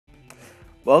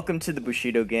Welcome to the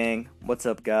Bushido Gang. What's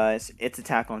up, guys? It's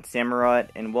AttackonSamurott,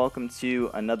 and welcome to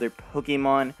another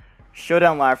Pokemon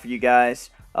Showdown Live for you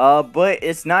guys. But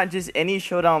it's not just any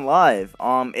Showdown Live.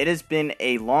 It has been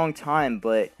a long time,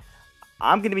 but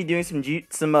I'm gonna be doing some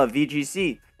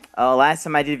VGC. Last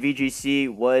time I did VGC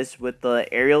was with the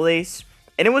Aerial Ace,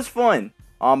 and it was fun.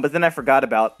 But then I forgot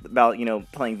about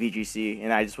playing VGC,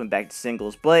 and I just went back to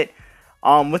singles. But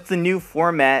with the new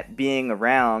format being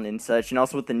around and such, and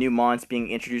also with the new mons being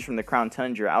introduced from the Crown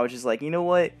Tundra, I was just like, you know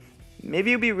what?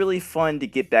 Maybe it'd be really fun to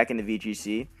get back into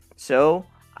VGC. So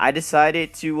I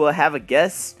decided to have a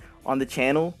guest on the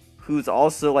channel who's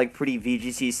also like pretty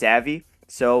VGC savvy.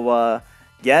 So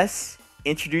guess,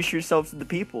 introduce yourself to the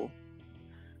people.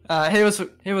 Hey, what's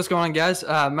going on, guys?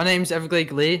 My name's Everglade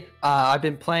Gallade. I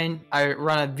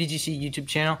run a VGC YouTube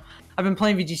channel. I've been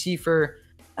playing VGC for,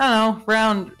 I don't know,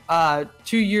 around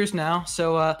 2 years now.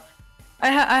 So I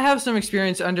have some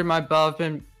experience under my belt. I've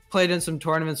been played in some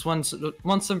tournaments, won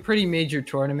some pretty major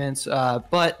tournaments.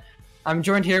 But I'm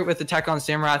joined here with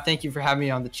AttackonSamurott. Thank you for having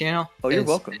me on the channel. Oh, you're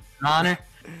welcome. It's an honor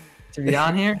to be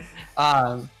on here.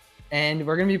 And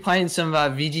we're gonna be playing some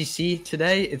VGC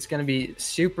today. It's gonna be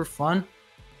super fun.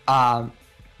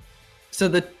 So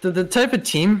the type of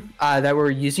team that we're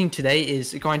using today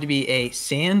is going to be a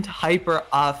sand hyper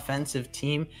offensive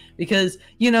team because,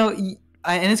 and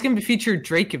it's going to feature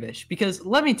Dracovish because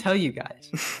let me tell you guys,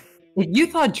 if you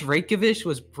thought Dracovish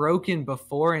was broken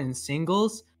before in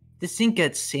singles, this thing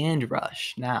gets Sand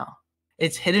Rush now.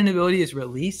 Its hidden ability is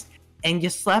released and you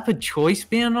slap a choice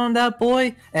band on that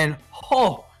boy and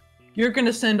you're going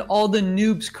to send all the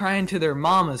noobs crying to their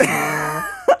mamas.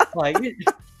 Like,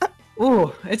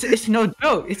 ooh, it's no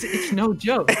joke. It's no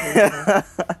joke.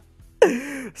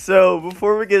 So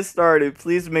before we get started,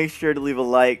 please make sure to leave a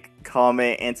like,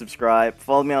 comment, and subscribe.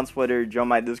 Follow me on Twitter, join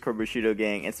my Discord Bushido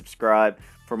Gang, and subscribe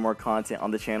for more content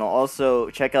on the channel. Also,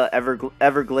 check out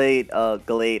Everglade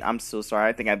Gallade. I'm so sorry.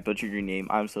 I think I butchered your name.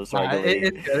 I'm so sorry.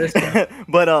 It's good.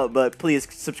 But please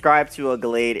subscribe to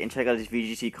Gallade and check out his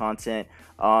VGC content.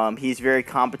 He's very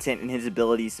competent in his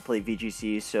abilities to play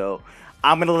VGC. So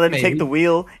I'm going to let him take the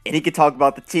wheel, and he can talk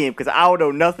about the team, because I don't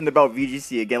know nothing about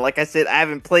VGC. Again, like I said, I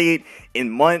haven't played in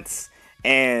months,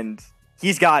 and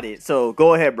he's got it. So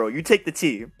go ahead, bro. You take the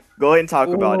team. Go ahead and talk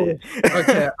about it.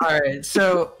 Okay, all right.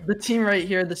 So the team right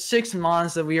here, the 6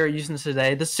 mons that we are using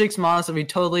today, the 6 mons that we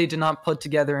totally did not put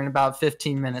together in about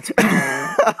 15 minutes. All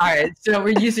right, so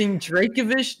we're using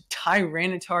Dracovish,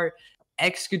 Tyranitar,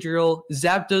 Excadrill,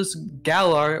 Zapdos,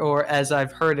 Galar, or as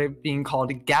I've heard it being called,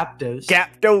 Zapdos,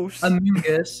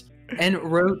 Amoonguss, and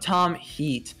Rotom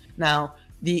Heat. Now,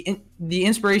 the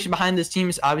inspiration behind this team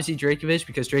is obviously Dracovish,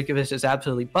 because Dracovish is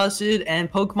absolutely busted,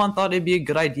 and Pokemon thought it'd be a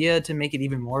good idea to make it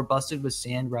even more busted with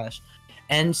Sand Rush.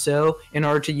 And so, in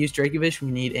order to use Dracovish, we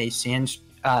need a sand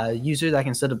user that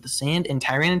can set up the sand, and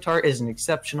Tyranitar is an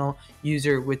exceptional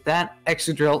user with that.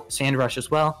 Excadrill, Sand Rush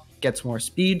as well, gets more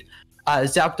speed.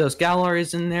 Zapdos Galar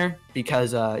is in there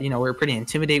because we're pretty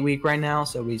Intimidate week right now,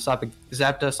 so we slap a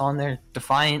Zapdos on there,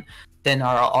 Defiant. Then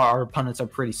our opponents are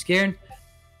pretty scared.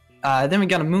 Then we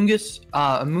got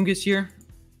Amoonguss here.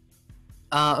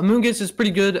 Amoonguss is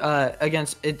pretty good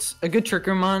against. It's a good Trick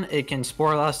Room on. It can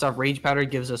spore a lot of stuff. Rage Powder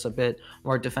gives us a bit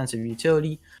more defensive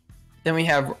utility. Then we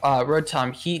have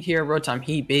Rotom Heat here. Rotom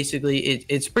Heat, basically,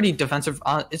 it's pretty defensive.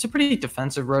 It's a pretty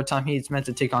defensive Rotom Heat. It's meant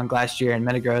to take on Glastrier and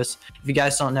Metagross. If you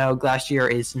guys don't know,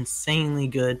 Glastrier is insanely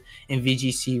good in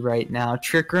VGC right now.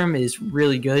 Trick Room is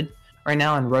really good right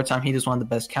now, and Rotom Heat is one of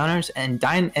the best counters. And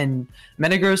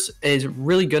Metagross is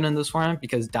really good in this format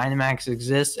because Dynamax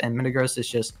exists, and Metagross is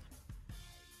just,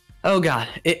 oh god,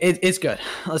 it's good.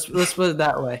 Let's put it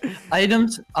that way.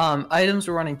 Items,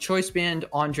 we're running Choice Band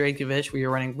on Dracovish. We are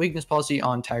running Weakness Policy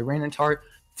on Tyranitar,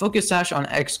 Focus Sash on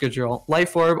Excadrill,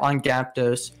 Life Orb on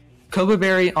Zapdos, Koba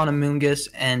Berry on Amoonguss,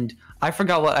 and I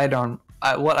forgot what item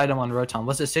on Rotom.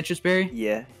 Was it Citrus Berry?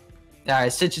 Yeah. All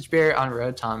right, Citrus Berry on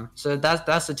Rotom. So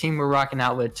that's the team we're rocking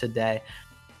out with today.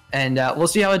 And we'll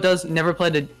see how it does. Never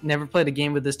played a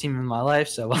game with this team in my life,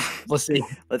 so we'll see.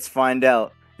 Let's find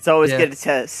out. It's always good to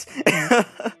test.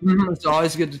 It's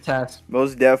always good to test.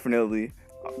 Most definitely.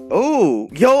 Oh,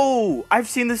 yo! I've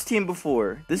seen this team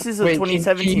before. This is a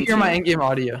 2017 can you hear team. my in-game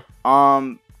audio?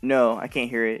 No, I can't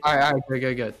hear it. All right,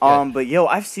 good. But yo,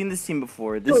 I've seen this team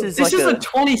before. This is a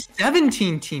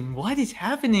 2017 team. What is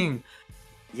happening?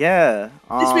 Yeah.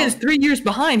 This man's 3 years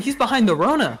behind. He's behind the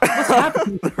Rona. What's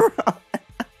happening?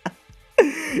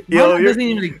 Yo, Rona doesn't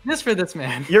even exist for this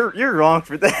man. You're wrong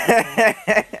for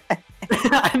that.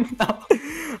 I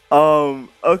know.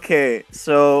 Okay,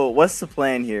 so what's the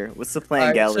plan here? What's the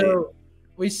plan, Gallade? So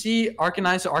we see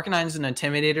Arcanine. So Arcanine is an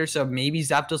Intimidator, so maybe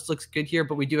Zapdos looks good here,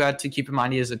 but we do have to keep in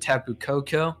mind he is a Tapu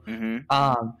Koko.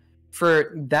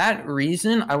 For that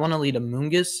reason, I want to lead a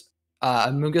Mungus.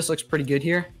 Mungus looks pretty good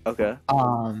here. Okay.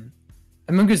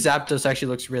 A Mungus Zapdos actually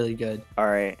looks really good. All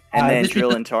right. And then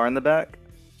Drill and Tar in the back?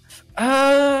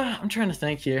 I'm trying to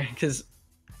think here, because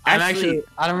I'm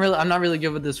not really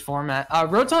good with this format.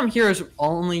 Rotom here is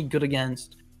only good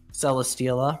against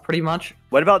Celesteela, pretty much.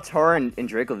 What about Tar and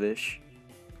Dracovish?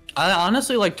 I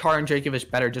honestly like Tar and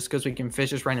Dracovish better, just because we can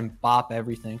fish just right and bop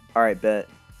everything. All right, bet.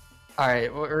 All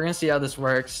right, we're gonna see how this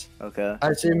works. Okay. All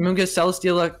right, so Mungus,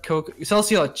 Celesteela,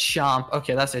 Celesteela, Chomp.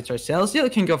 Okay, that's it. So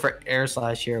Celesteela can go for Air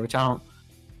Slash here, which I don't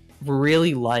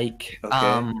really like.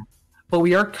 Okay. But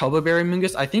we are Kobo Berry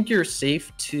Mungus. I think you're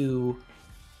safe to.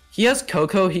 He has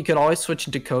Coco. He could always switch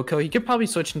into Coco. He could probably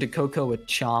switch into Coco with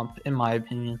Chomp, in my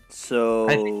opinion. So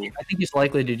I think he's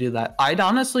likely to do that. I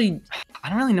don't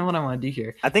really know what I want to do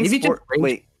here. I think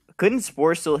couldn't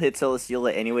Spore still hit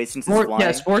Celesteela anyway since it's flying?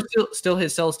 Yeah, Spore still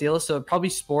hits Celesteela, so probably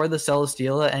Spore the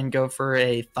Celesteela and go for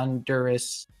a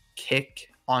Thunderous Kick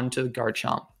onto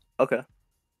Garchomp. Okay.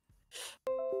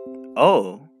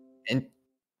 Oh.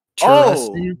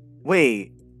 Interesting.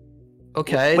 Wait.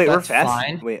 Okay, wait, that's we're fast.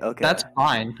 fine. Wait, okay. That's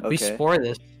fine. Okay. We Spore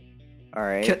this. All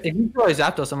right. If you throw a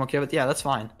Zapdos, I'm okay with. Yeah, that's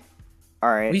fine. All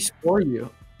right. We Spore you.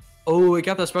 Oh, it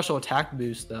got that special attack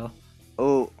boost though.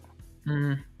 Oh.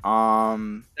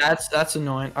 That's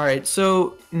annoying. All right,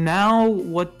 so now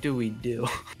what do we do?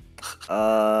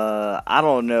 I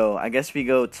don't know. I guess we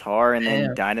go Tar and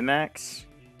then Dynamax.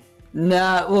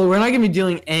 Nah, well, we're not gonna be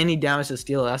dealing any damage to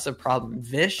Steel. That's the problem.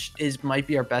 Vish might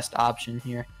be our best option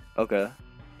here. Okay.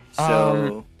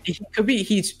 So he could be.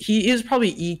 He is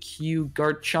probably EQ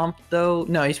Garchomp though.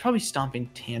 No, he's probably stomping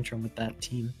Tantrum with that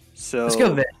team. So let's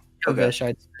go Vish. Okay. Vish,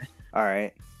 I'd say. All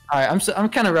right. All right. I'm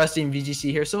kind of rusty in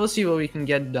VGC here, so we'll see what we can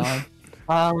get done.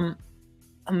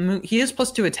 He is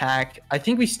 +2 attack. I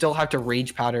think we still have to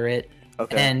Rage Powder it.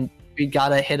 Okay. And we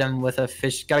gotta hit him with a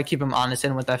fish. Gotta keep him honest,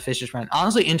 hit him with that Fisher's Run.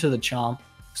 Honestly, into the Chomp.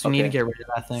 So we need to get rid of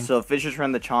that thing. So Fisher's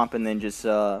Run the Chomp and then just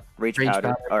Rage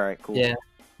Powder. All right, cool. Yeah.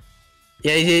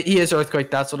 Yeah, he is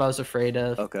Earthquake. That's what I was afraid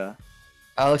of. Okay.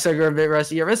 Looks like we're a bit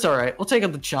rusty. Yeah, it's all right. We'll take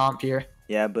out the Chomp here.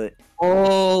 Yeah, but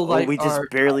we just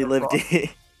barely lived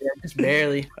it. Yeah, just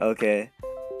barely. Okay.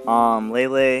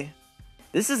 Lele.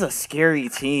 This is a scary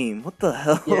team. What the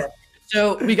hell? Yeah.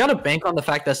 So we gotta bank on the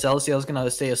fact that Celesteela is gonna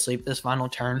stay asleep this final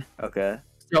turn. Okay.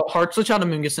 So hard switch out of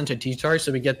Mungus into T-Charge,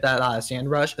 so we get that Sand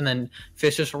Rush, and then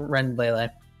Fisher's Rend Lele.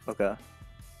 Okay.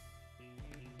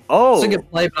 Oh. It's a good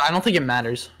play, but I don't think it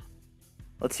matters.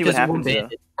 Let's see what happens.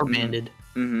 We're banded.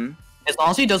 Mm-hmm. As long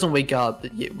as he doesn't wake up,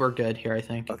 we're good here, I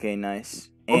think. Okay, nice.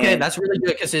 Okay, that's really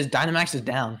good because his Dynamax is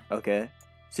down. Okay.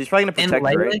 So he's probably gonna protect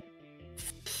her, right?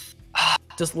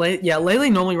 Lele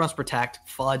normally runs Protect.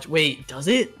 Fudge. Wait, does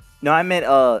it? No, I meant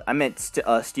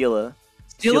Steela.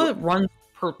 Steela runs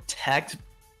Protect.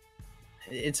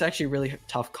 It's actually a really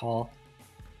tough call.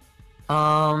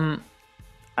 I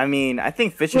mean, I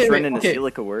think Fisher's Rend into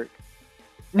Steela could work.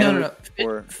 No.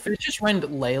 Fisher's Rend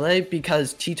Lele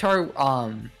because T-Tar.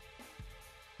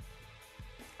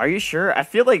 Are you sure? I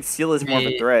feel like Steela is more of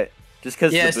a threat, just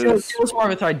because the boost. Steela's more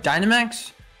of a threat.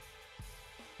 Dynamax,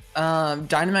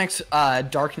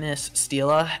 Darkness,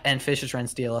 Steela, and Fisher's Rend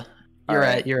Steela. You're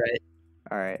right.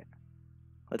 All right.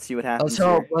 Let's see what happens.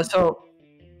 Let's hope.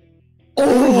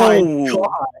 Oh my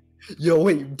god! Yo,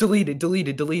 wait, delete it.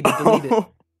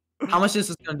 How much is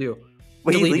this gonna do?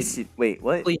 Wait, wait,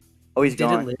 what? Oh, he's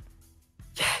gone.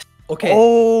 Yes. Okay.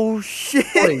 Oh shit!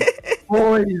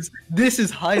 Boys, this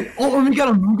is high. Oh, and we got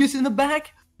a Mungus in the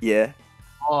back. Yeah.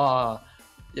 Yeah,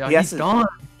 he's gone.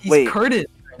 He's Curtis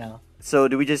right now. So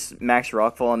do we just max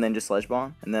Rockfall and then just Sledge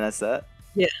Bomb, and then that's that?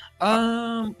 Yeah.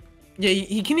 Yeah,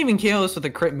 he can even KO us with a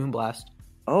crit Moonblast.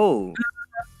 Oh.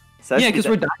 So yeah, because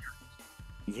we're dying.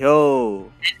 Yo.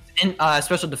 And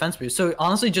special defense boost. So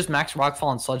honestly, just max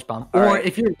Rockfall and Sludge Bomb. Or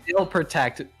if you're still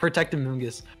protect the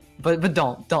Moongus. But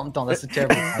don't. That's a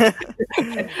terrible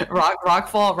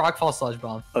Rockfall, Sludge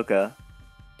Bomb. Okay.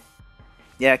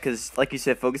 Yeah, because like you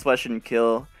said, Focus Blast shouldn't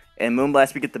kill. And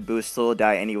Moonblast, we get the boost, so it'll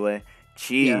die anyway.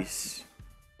 Jeez.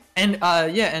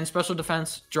 Yeah. And special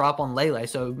defense drop on Lele,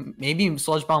 so maybe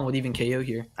Sludge Bomb would even KO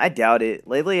here. I doubt it.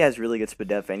 Lele has really good speed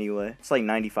def anyway. It's like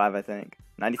 95, I think.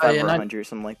 95 or 100 or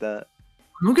something like that.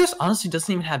 Mungus honestly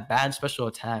doesn't even have bad special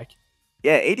attack.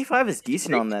 Yeah, 85 is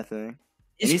decent on that thing.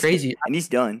 He's crazy. And he's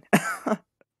done.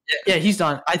 yeah, he's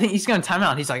done. I think he's going to time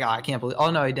out. He's like, I can't believe. Oh,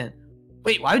 no, he didn't.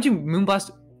 Wait, why would you Moonblast?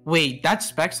 Wait, that's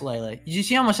Specs Lele. Did you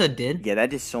see how much that did? Yeah,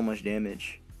 that did so much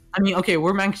damage. I mean, okay,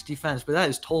 we're max defense, but that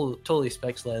is totally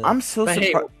speculative. I'm so But hey,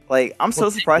 surprised. Like, I'm so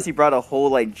we'll surprised he brought a whole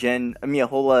like a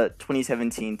whole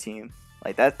 2017 team.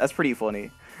 Like that's pretty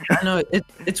funny. I know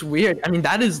it's weird. I mean,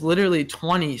 that is literally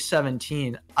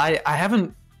 2017. I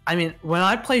haven't. I mean, when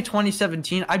I played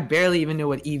 2017, I barely even knew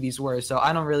what EVs were, so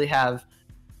I don't really have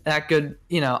that good.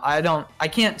 You know, I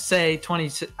can't say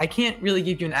 20. I can't really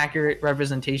give you an accurate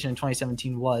representation of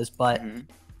 2017 was, but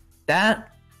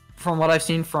that, from what I've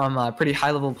seen from pretty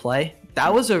high level play,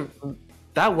 that was a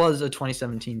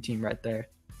 2017 team right there.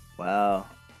 Wow.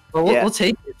 But we'll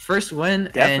take it. First win.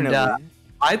 Definitely. And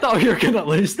I thought we were gonna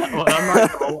lose that one. I'm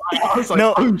not gonna lie. I was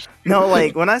like, no,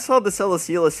 like when I saw the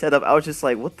Celesteela setup, I was just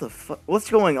like, what the fuck? What's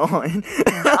going on?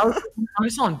 I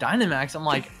was on Dynamax. I'm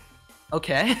like,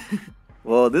 okay.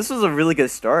 Well, this was a really good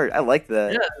start. I like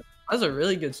that. Yeah, that was a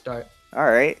really good start. All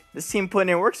right, this team putting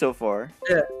in work so far.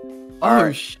 Yeah.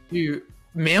 All Shoot,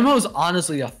 Mamo's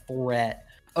honestly a threat.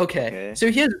 Okay,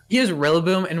 so he has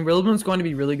Rillaboom, and Rillaboom's going to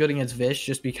be really good against Vish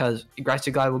just because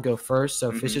Aggressive Guy will go first,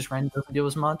 so Vish's Rend doesn't do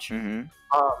as much.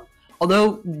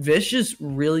 Although Vish is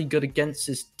really good against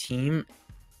his team,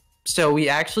 so we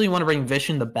actually want to bring Vish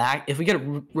in the back. If we get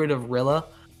rid of Rilla,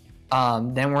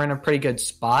 then we're in a pretty good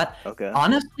spot. Okay.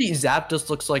 Honestly, Zapdos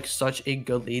looks like such a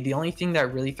good lead. The only thing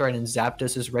that really threatens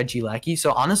Zapdos is Regieleki.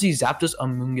 So honestly, Zapdos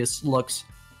Amoonguss looks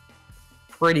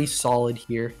pretty solid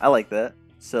here. I like that.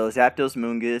 So Zapdos,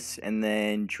 Moongus, and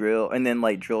then Drill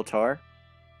Tar.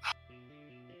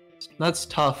 That's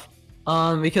tough.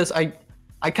 Because I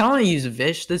kind of want to use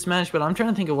Vish this match, but I'm trying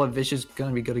to think of what Vish is going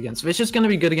to be good against. Vish is going to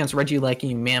be good against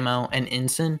Regieleki, Mamo, and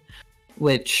Incin,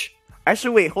 which...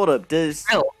 Actually, wait, hold up.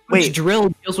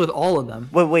 Drill deals with all of them.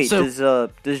 Wait.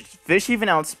 So, does Vish even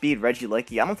outspeed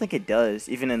Regieleki? I don't think it does,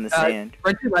 even in the sand.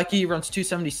 Regieleki runs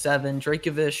 277.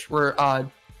 Dracovish were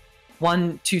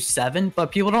 127,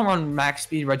 but people don't run max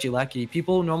speed Regieleki.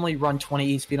 People normally run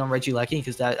 28 speed on Regieleki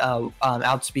because that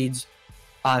outspeeds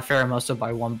Pheromosa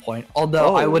by 1 point.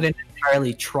 Although I wouldn't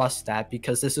entirely trust that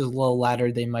because this is low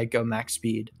ladder, they might go max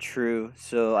speed. True.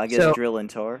 So I guess Drill and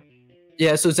Tar.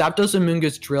 Yeah, so Zapdos and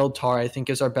Moongus Drill Tar I think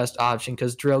is our best option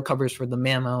because Drill covers for the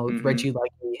Mamo,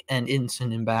 Regieleki, and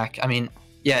Incin in back. I mean,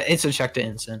 yeah, it's a check to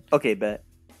Incin. Okay, bet.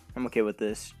 I'm okay with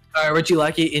this.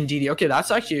 Regieleki, Indeedee. Okay, that's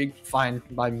actually fine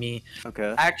by me.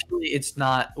 Okay. Actually, it's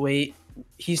not. Wait,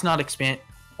 he's not expand.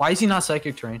 Why is he not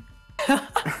Psychic Terrain?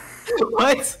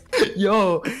 What?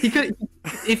 Yo, he could.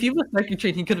 If he was Psychic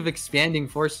Terrain, he could have Expanding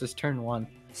Force this turn 1.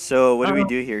 So what do we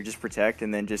do here? Just protect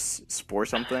and then just Spore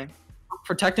something?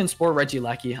 Protect and Spore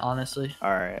Regieleki, honestly. All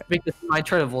right. Because he might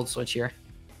try to Volt Switch here.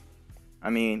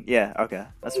 I mean, yeah, okay,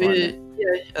 that's fine.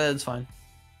 Yeah, that's fine.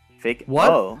 Fake.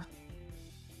 What?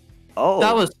 Oh.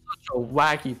 That was such a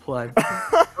wacky play.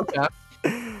 Okay.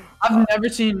 I've never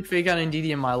seen Fake Out Indeedee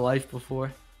in my life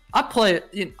before. I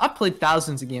played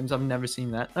thousands of games. I've never seen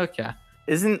that. Okay.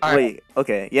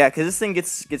 Okay, yeah, because this thing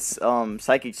gets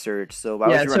Psychic Surge, so why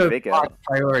would you run Fake Out?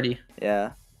 Priority.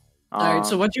 Yeah. Alright,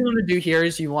 so what you want to do here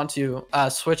is you want to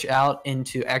switch out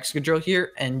into Excadrill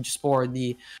here and spore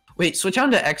the... Wait, switch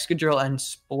out into Excadrill and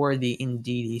spore the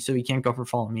Indeedee so we can't go for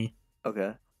Follow Me.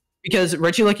 Okay. Because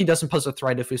Regieleki doesn't pose a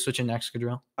threat if we switch into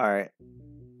Excadrill. Alright.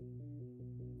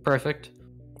 Perfect.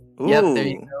 Ooh. Yep, there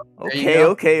you go.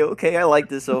 Okay, I like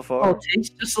this so far.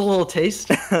 Just a little taste.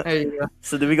 There you go.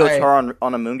 So do we go Tar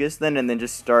on Amoonguss then and then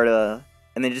just start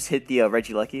and then just hit the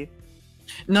Regieleki?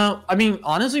 No, I mean,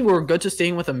 honestly, we're good to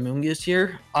staying with Amoonguss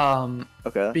here.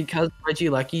 Okay. Because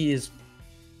Regieleki is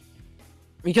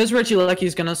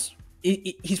gonna...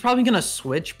 He's probably gonna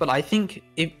switch, but I think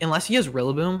unless he has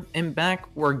Rillaboom in back,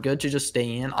 we're good to just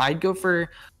stay in. I'd go for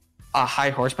a high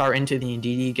horsepower into the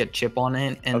Indeedee, get chip on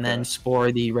it, and then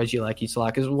spore the Regieleki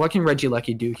slot. Because what can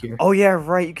Regieleki do here? Oh yeah,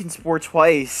 right. You can spore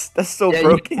twice. That's so broken.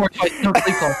 You can spore twice. No,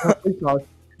 play call.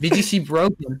 VGC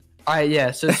broken. All right,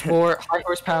 yeah. So spore high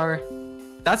horsepower.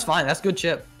 That's fine. That's good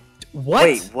chip. What?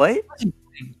 Wait, what?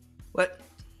 What?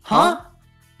 Huh?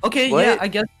 Okay, what? Yeah. I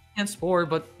guess we can't spore,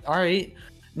 but all right.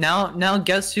 Now,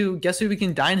 guess who we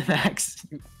can Dynamax?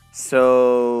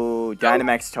 So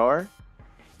Dynamax Tar,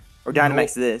 or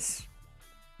Dynamax this?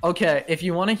 Okay, if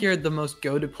you want to hear the most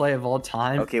goated play of all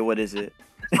time. Okay, what is it?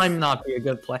 This might not be a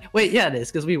good play. Wait, yeah, it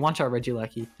is because we want our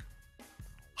Regieleki.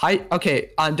 Okay,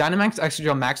 on Dynamax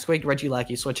Excadrill, Max Quake,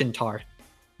 Regieleki, switch in Tar.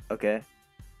 Okay.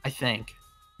 I think.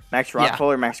 Max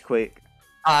Rockfall or Max Quake?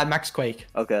 Max Quake.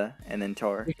 Okay, and then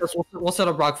Tar. Because we'll set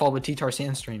up Rockfall with T-Tar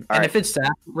Sandstream. And if it's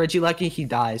that, Regieleki, he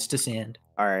dies to Sand.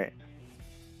 Alright.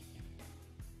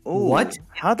 Ooh, what?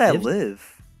 How'd that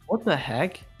live? What the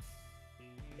heck?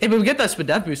 Hey, but we get that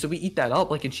Spadef boost, so we eat that up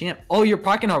like a champ. Oh, you're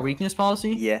proccing our weakness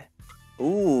policy? Yeah.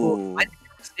 Ooh.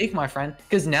 mistake, my friend.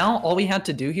 Because now all we have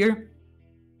to do here.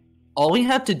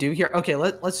 Okay,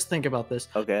 let's think about this.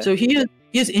 Okay. So he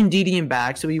has Indeedee in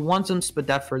back, so he wants some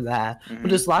Spadef for that. Mhm.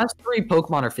 But his last 3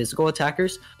 Pokemon are physical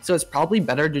attackers, so it's probably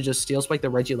better to just Steel Spike the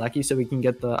Regieleki so we can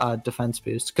get the defense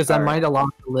boost, because that might allow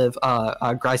him to live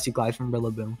Grassy Glide from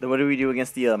Rillaboom. Then what do we do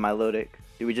against the Milotic?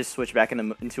 Do we just switch back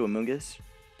into Amoonguss?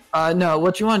 No,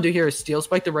 what you want to do here is Steel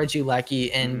Spike the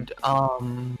Regieleki, and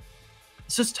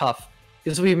it's just tough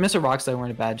because if we miss a Rock Slide, we're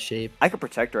in a bad shape. I could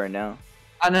protect right now.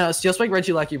 I know, Steel Spike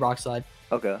Regieleki Rock Slide.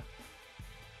 Okay.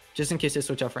 Just in case they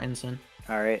switch out for Ensign.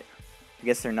 All right. I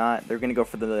guess they're not. They're gonna go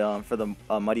for the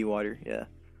Muddy Water. Yeah.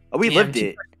 Oh, we lived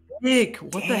it. Nick,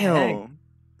 what the heck?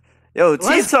 Yo,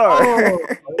 T-Tar.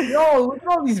 Yo, look at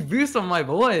all these boosts on my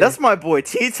boy. That's my boy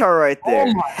T-Tar right there.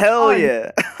 Oh my Hell God. yeah.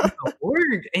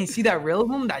 And you see that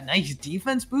Rillaboom, that nice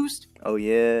defense boost? Oh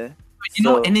yeah. You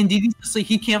know, and Indeedee, like,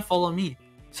 he can't follow me.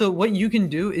 So what you can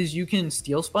do is you can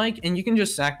Steel Spike, and you can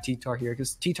just sack T-Tar here,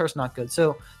 because T-Tar's not good.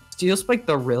 So Steel Spike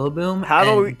the Rillaboom. How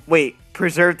do we wait?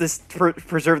 Preserve this.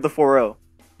 Preserve the 4-0.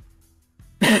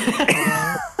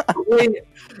 Wait,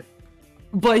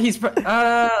 but he's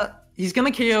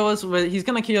gonna KO us with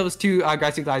 2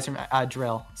 Grassy Glides from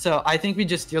Drill. So I think we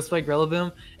just Steel Spike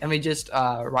Rillaboom and we just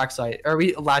Rock Slide, or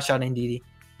we Lash Out Indeedee.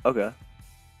 Okay.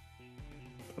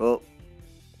 Well,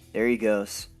 there he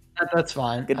goes. That's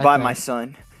fine. Goodbye, my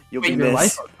son. You'll be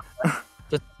missed.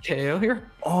 Just KO here.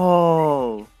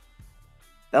 Oh,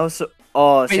 that was so.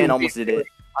 Oh, Sand almost did it.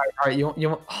 All right.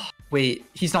 You wait.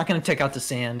 He's not gonna take out the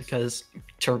Sand because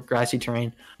grassy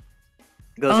terrain.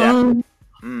 Goes after.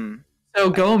 So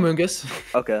go Amoonguss.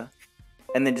 Okay.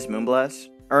 And then just Moonblast,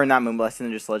 or not Moonblast, and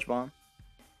then just Sludge Bomb.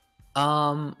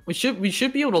 We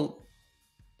should be able to.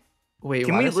 Wait.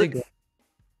 Can we?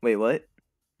 Wait, what?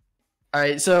 All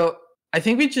right. So I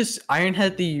think we just Iron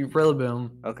Head the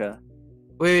Rillaboom. Okay.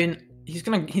 Wait, he's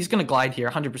gonna glide here,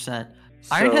 100%.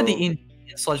 Iron Head the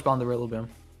Sludge Bomb the Rillaboom.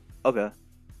 Okay.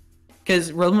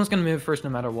 Because Rillaboom's gonna move first no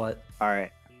matter what. All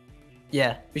right.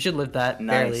 Yeah, we should live that.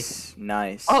 Nice. Barely.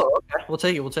 Nice. Oh, okay. We'll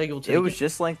take it. It was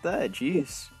just like that.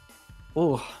 Jeez.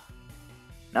 Oh.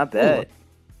 Not bad.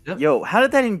 Yep. Yo, how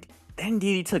did that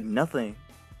Indeedee took nothing?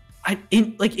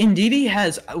 Indeedee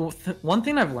has one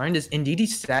thing I've learned is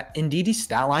Indeedee's stat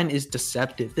line is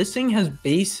deceptive. This thing has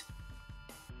base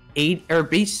 8 or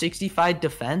base 65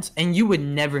 defense, and you would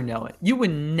never know it.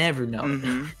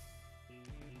 It.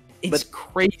 It's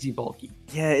crazy bulky.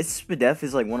 Yeah, its Spadef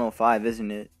is like 105,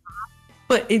 isn't it?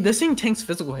 But this thing tanks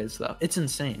physical hits though. It's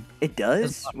insane. It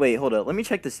does? Wait, hold up. Let me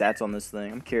check the stats on this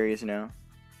thing. I'm curious now.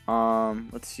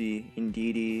 Let's see.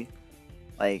 Indeedee.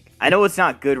 Like, I know it's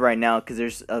not good right now because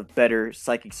there's a better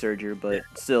Psychic Surger, but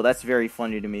still, that's very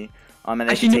funny to me. And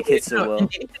I can take hits so well.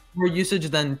 Indeedee has more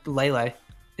usage than Lele,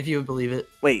 if you would believe it.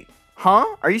 Wait, huh?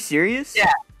 Are you serious?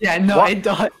 Yeah, no, it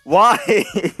does. Why?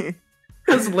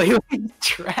 Because Lele's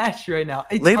trash right now.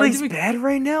 Lele's bad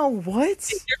right now?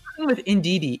 What? With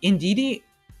Indeedee. Indeedee's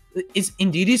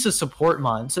a support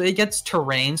mon, so it gets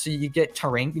terrain, so you get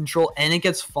terrain control, and it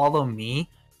gets follow me.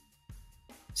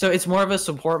 So it's more of a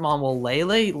support mon. Well,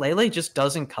 Lele just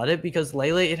doesn't cut it because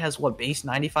Lele, it has what, base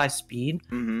 95 speed.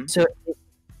 So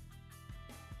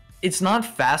it's not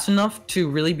fast enough to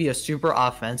really be a super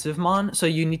offensive mon. So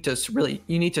you need to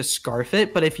scarf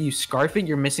it. But if you scarf it,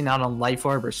 you're missing out on Life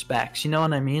Orb or Specs. You know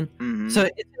what I mean? So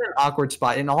it's in an awkward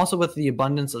spot, and also with the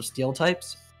abundance of steel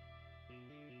types.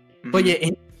 But yeah,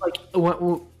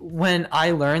 when I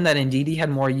learned that Indeedee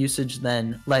had more usage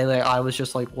than Lele, I was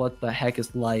just like, "What the heck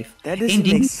is life?" That doesn't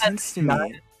make sense to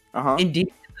me.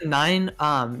 Indeedee has a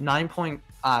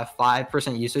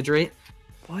 9.5% usage rate.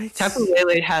 What? Tapu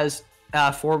Lele has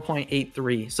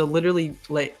 4.83. So literally,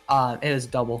 it is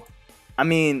double. I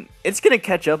mean, it's gonna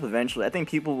catch up eventually. I think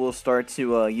people will start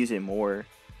to use it more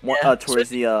towards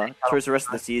the rest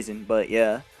of the season. But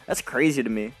yeah, that's crazy to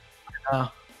me.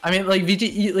 I mean, like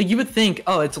VG, like you would think,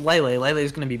 oh, it's Lele. Lele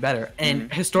is going to be better.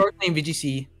 And historically in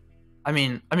VGC, I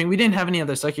mean, we didn't have any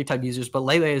other psychic type users, but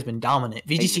Lele has been dominant.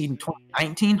 VGC in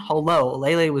 2019, hello,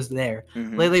 Lele was there.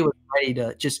 Lele was ready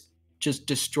to just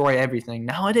destroy everything.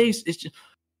 Nowadays, it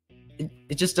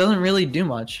just doesn't really do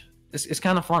much. It's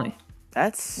kind of funny.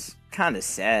 That's kind of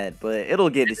sad, but it'll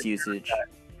get its usage.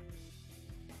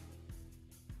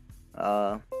 Yeah.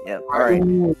 All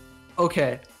right.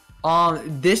 Okay.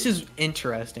 This is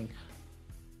interesting.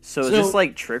 So is this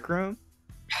like Trick Room?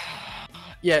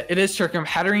 Yeah, it is Trick Room.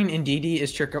 Hatterene Indeedee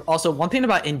is Trick Room. Also, one thing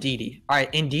about Indeedee.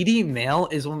 Alright, Indeedee male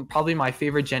is probably my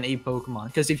favorite Gen 8 Pokemon.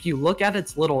 Because if you look at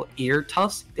its little ear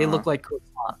tufts, they look like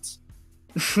croissants.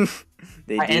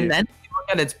 They do. And then if you look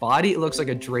at its body, it looks like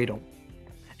a dreidel.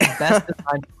 Best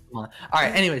designed Pokemon.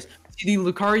 Alright, anyways. NDD,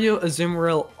 Lucario,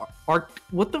 Azumarill,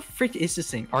 what the frick is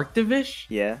this thing? Arctivish?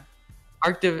 Yeah.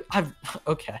 Okay.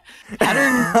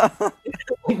 Hatterene,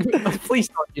 please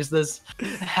don't use this.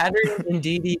 Hatterene,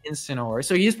 Indeedee, Incineroar.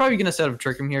 So he's probably gonna set up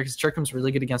Trick Room here because Trick Room's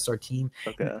really good against our team.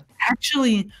 Okay.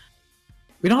 Actually,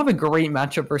 we don't have a great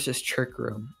matchup versus Trick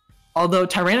Room. Although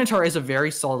Tyranitar is a very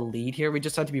solid lead here, we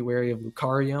just have to be wary of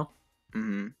Lucario.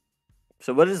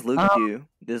 So what does Luke do?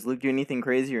 Does Luke do anything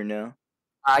crazy or no?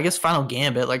 I guess Final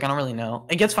Gambit. Like I don't really know.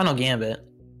 It gets Final Gambit.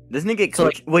 Doesn't it get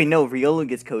coaching? Wait, no, Riolu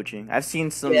gets coaching. I've seen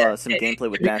some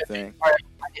gameplay with that thing.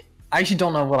 I actually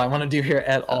don't know what I want to do here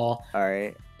at all. All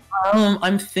right.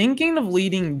 I'm thinking of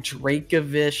leading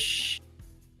Dracovish.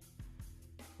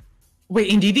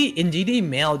 Wait, Indeedee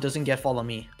male doesn't get follow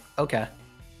me. Okay.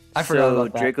 I forgot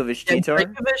about that. Dracovish T-Tar?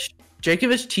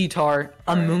 Dracovish T-Tar,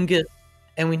 Amoonguss,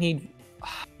 and we need...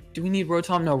 Do we need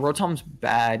Rotom? No, Rotom's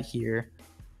bad here.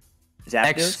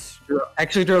 Zapdos?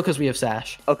 Excadrill because we have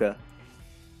Sash. Okay.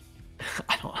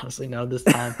 I don't honestly know this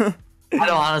time. I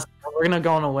don't honestly know. We're going to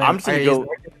go on a win. I'm just going to go...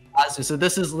 So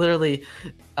this is literally...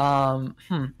 I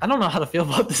don't know how to feel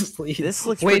about this lead. This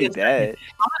looks pretty bad.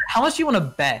 How much do you want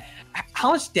to bet?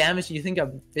 How much damage do you think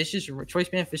a Choice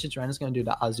Band Fish's Run is going to do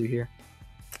to Azu here?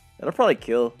 It'll probably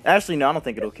kill. Actually, no, I don't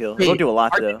think it'll kill. It'll do a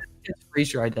lot, though. It's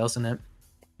Freeze Dry, doesn't it?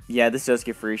 Yeah, this does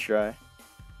get Freeze Dry.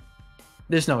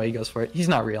 There's no way he goes for it. He's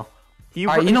not real. He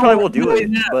probably will do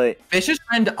it, but... Fish's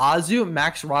Friend Azu,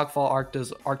 Max Rockfall,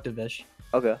 Arctivish.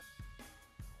 Okay.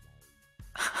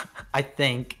 I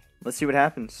think. Let's see what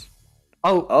happens.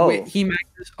 Oh. Wait, he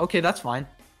maxes. Okay, that's fine.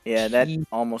 Yeah, that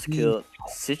almost killed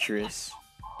Citrus.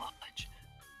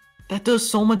 That does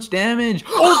so much damage.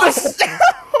 No.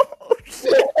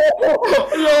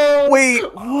 Wait,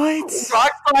 what?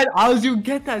 Rockside Azu,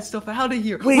 get that stuff out of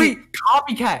here. Wait,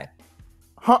 Copycat.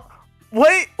 Huh?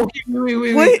 What? Okay,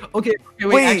 wait. Okay,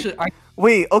 wait. Actually,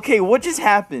 wait. Okay, what just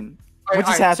happened? What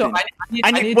just happened? So wait,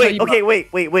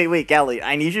 Gallade.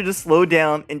 I need you to slow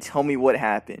down and tell me what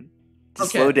happened.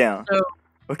 Just slow down.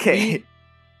 Okay.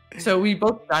 So we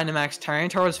both Dynamax.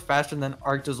 Tyranitar was faster than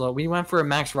Arctozolt. We went for a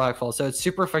Max Rockfall, so it's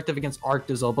super effective against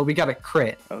Arctozolt, but we got a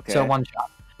crit. Okay. So one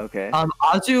shot. Okay.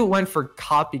 Azu went for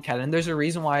Copycat, and there's a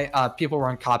reason why people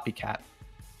run Copycat.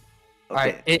 Okay.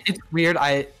 Alright, it's weird.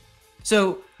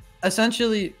 So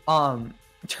essentially,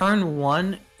 turn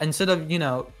one, instead of,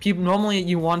 people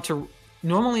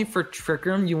normally for Trick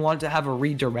Room, you want to have a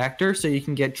redirector so you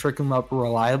can get Trick Room up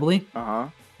reliably.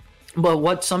 But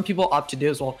what some people opt to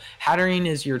do is, Hatterene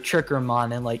is your Trick Room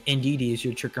mon, and like Indeedee is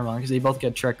your Trick Room mon because they both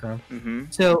get Trick Room.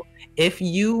 So if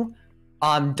you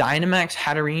Dynamax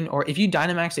Hatterene, or if you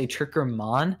Dynamax a Trick Room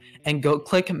mon and go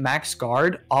click Max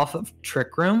Guard off of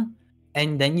Trick Room,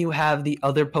 and then you have the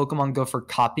other Pokemon go for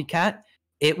Copycat,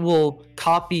 it will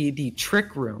copy the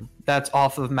Trick Room that's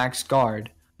off of Max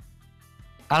Guard.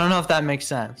 I don't know if that makes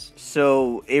sense.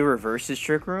 So it reverses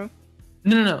Trick Room?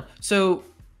 No. So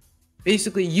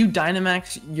basically, you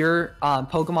Dynamax your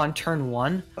Pokemon turn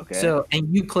one. Okay. So and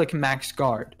you click Max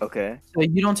Guard. Okay. So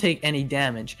you don't take any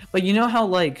damage. But you know how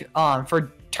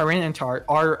for Tyranitar,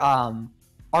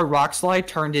 our Rock Slide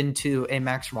turned into a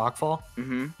Max Rockfall.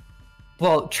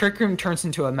 Well, Trick Room turns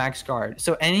into a Max Guard.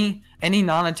 So any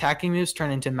non-attacking moves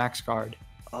turn into Max Guard.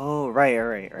 Oh,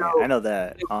 right. So, I know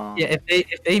that. Yeah,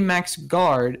 if they Max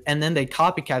Guard and then they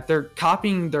Copycat, they're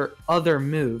copying their other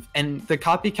move, and the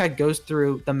Copycat goes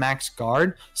through the Max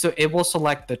Guard, so it will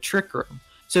select the Trick Room.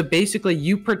 So basically,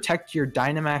 you protect your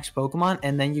Dynamax Pokemon,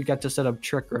 and then you get to set up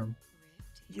Trick Room.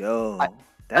 Yo,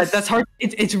 that's hard.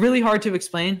 It's really hard to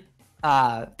explain.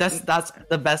 That's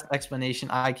the best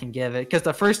explanation I can give it, because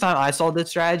the first time I saw this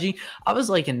strategy, I was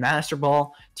like in Master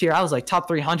Ball tier. I was like top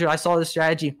 300. I saw this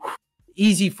strategy.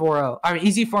 Easy 4-0.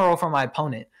 Easy 4-0 for my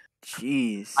opponent.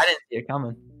 Jeez. I didn't see it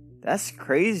coming. That's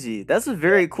crazy. That's a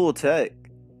very cool tech.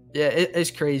 Yeah, it's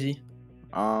crazy.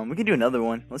 We can do another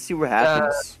one. Let's see what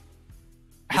happens.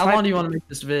 How long do you want to make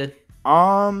this vid?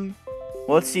 Well,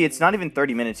 let's see. It's not even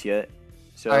 30 minutes yet.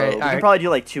 So we can probably do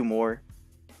like 2 more.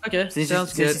 Okay, since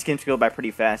sounds good. This game's go by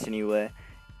pretty fast anyway.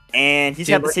 And he's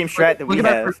got the same strat that we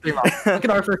have. Look at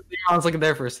our first 3 rounds. Look at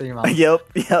their first 3 rounds. Yep.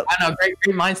 I know,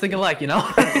 great minds think alike, It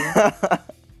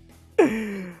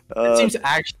seems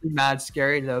actually mad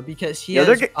scary though, because he has.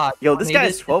 This guy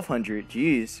is 1200.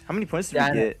 Jeez, how many points did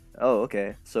he get? Oh,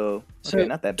 okay. So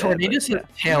not that bad. Tornadus has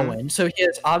Tailwind, so he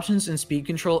has options in Speed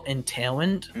Control and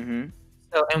Tailwind.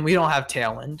 So, and we don't have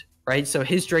Tailwind, right? So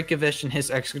his Dracovish and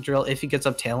his Excadrill, if he gets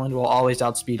up Tailwind, will always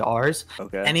outspeed ours.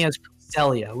 Okay. And he has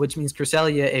Cresselia, which means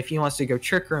Cresselia, if he wants to go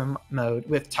Trick Room mode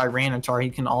with Tyranitar, he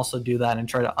can also do that and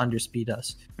try to underspeed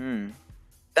us.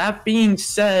 That being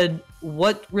said,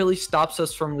 what really stops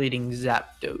us from leading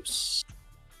Zapdos?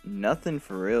 Nothing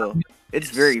for real. It's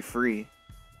very free.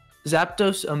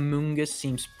 Zapdos Amoonguss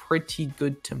seems pretty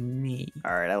good to me.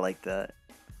 All right, I like that.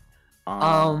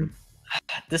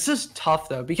 This is tough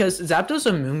though because Zapdos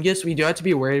Amoonguss, we do have to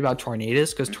be worried about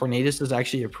Tornadus because Tornadus is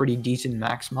actually a pretty decent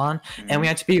Maxmon, and we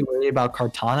have to be worried about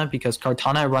Kartana because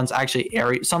Kartana runs actually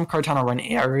some Kartana run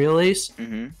Aerial Ace to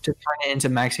turn it into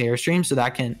Max Airstream, so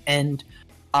that can end.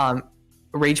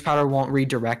 Rage Powder won't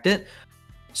redirect it,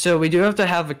 so we do have to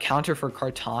have a counter for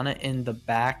Kartana in the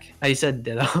back. I said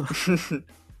Ditto.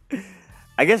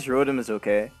 I guess Rotom is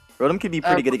okay. Rotom could be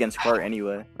pretty good against Cart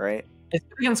anyway, right? It's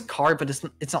good against Cart, but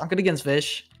it's not good against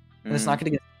Fish, and it's not good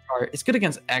against Cart. It's good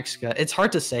against Exca. It's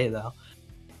hard to say though.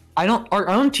 Our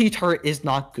own T-Tart is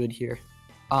not good here,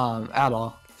 at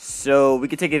all. So we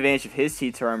could take advantage of his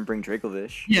T-Tart and bring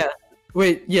Dracovish. Yeah.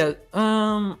 Wait. Yeah.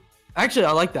 Actually,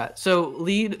 I like that. So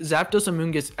lead Zapdos,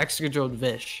 Amoonguss, Excadrill,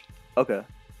 Vish. Okay.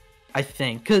 I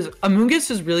think because Amoonguss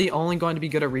is really only going to be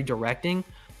good at redirecting.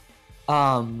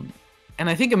 And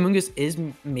I think Amoonguss is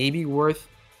maybe worth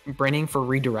bringing for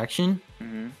redirection.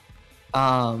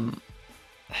 That's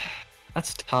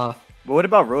tough. But what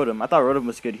about Rotom? I thought Rotom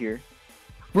was good here.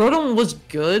 Rotom was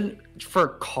good for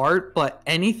Cart, but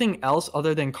anything else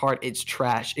other than Cart, it's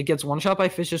trash. It gets one shot by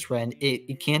Fish's Rend.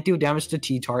 It can't do damage to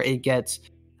T-Tart. It gets,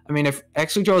 I mean, if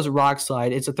Excadrill is Rock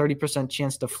Slide, it's a 30%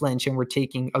 chance to flinch, and we're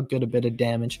taking a good bit of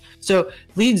damage. So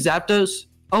lead Zapdos.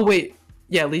 Oh wait,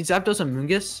 yeah, lead Zapdos and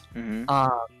Amoonguss.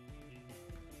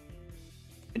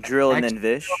 Drill and then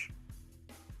Vish.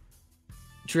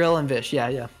 Drill and Vish,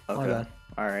 yeah. Okay.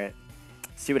 All right.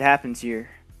 See what happens here.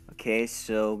 Okay,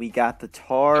 so we got the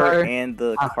Tar and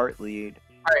the Cart lead.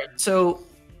 All right, so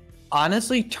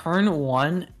honestly, turn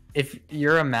 1, if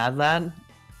you're a Mad Lad,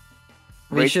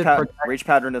 Rage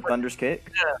Powder and the Thunder's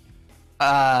Kick?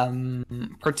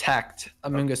 Protect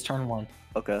Amoonguss turn 1.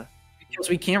 Okay. Because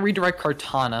we can't redirect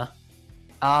Kartana.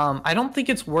 I don't think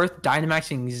it's worth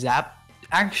Dynamaxing Zap.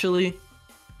 Actually,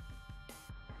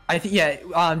 I think, yeah,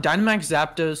 Dynamax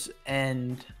Zapdos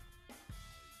and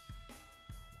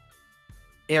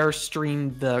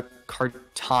Airstream the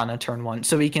Kartana turn 1,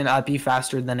 so we can be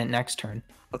faster than it next turn.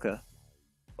 Okay.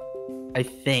 I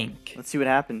think. Let's see what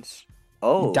happens.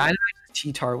 Oh. Dynamax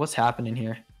T-Tar, what's happening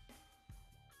here?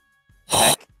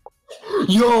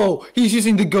 Yo, he's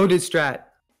using the goated strat.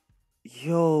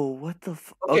 Yo, what the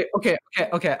f- Okay. I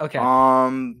don't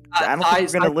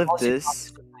think we're gonna live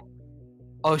this.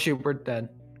 Oh shoot, we're dead.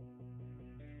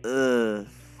 Ugh.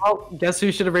 Oh, guess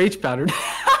who should have Rage Powdered?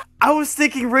 I was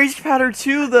thinking Rage Powder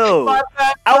too, though.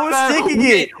 I was thinking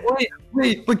it.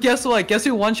 Wait, but guess what? Guess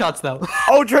who one-shots though?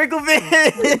 Oh,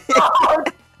 Dracovish!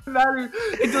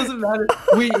 It doesn't matter.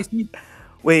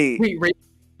 Wait.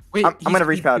 I'm gonna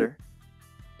Rage Powder.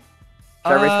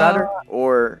 Should I Rage Powder?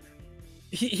 Or...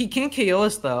 He can't KO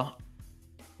us though.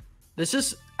 This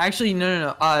is actually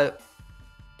no.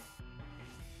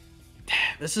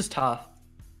 This is tough.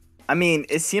 I mean,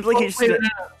 it seems like he's just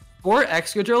or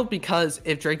Excadrill, because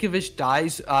if Dracovish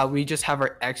dies, we just have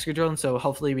our Excadrill, and so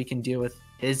hopefully we can deal with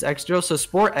his Excadrill. So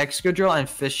Spore Excadrill and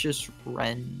Fish's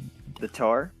Rend. The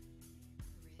Tar?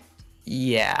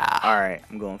 Yeah. Alright,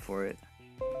 I'm going for it.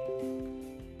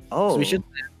 Oh. So we should.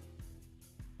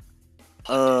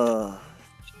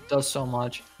 Does so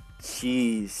much.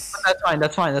 Jeez. But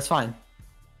that's fine.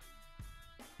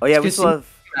 Oh yeah, we still have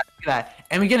that.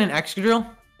 And we get an Excadrill.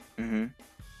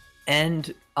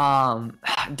 And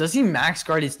does he max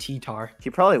guard his T-Tar? He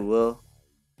probably will.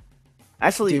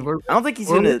 Actually, dude, I don't think he's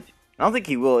gonna. I don't think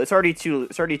he will. It's already too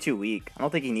weak. I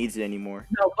don't think he needs it anymore.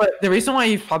 No, but the reason why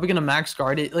he's probably gonna max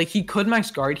guard it, like he could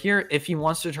max guard here if he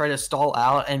wants to try to stall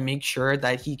out and make sure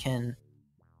that he can.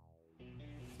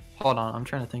 Hold on, I'm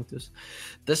trying to think this.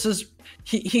 This is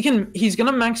he's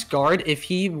gonna max guard if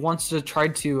he wants to try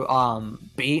to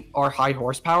bait our high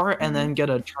horsepower and then get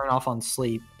a turn off on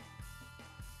sleep.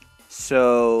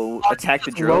 So attack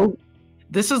the drill.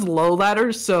 This is low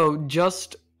ladder, so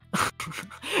just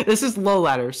this is low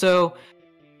ladder. So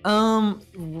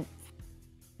dang,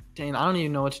 I don't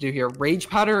even know what to do here. Rage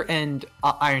Powder and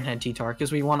Iron Head T-Tar,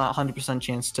 because we want a 100%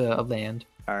 chance to land.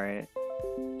 Alright.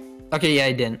 Okay, yeah,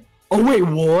 I didn't. Oh wait,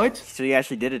 what? So he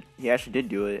actually did it. He actually did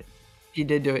do it. He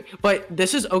did do it. But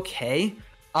this is okay.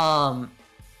 I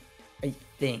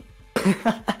think.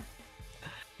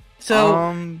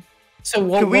 So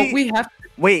what we have to...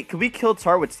 Wait, could we kill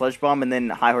Tar with Sludge Bomb and then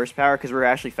high horsepower, because we're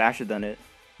actually faster than it?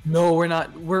 No, we're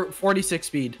not. We're 46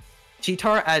 speed.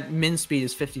 T-Tar at min speed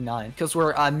is 59, because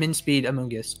we're min speed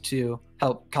Amoonguss to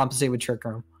help compensate with Trick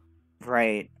Room.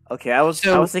 Right. Okay, I was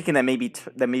thinking that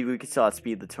maybe we could still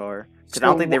outspeed the Tar, because I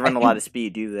don't think they run a lot of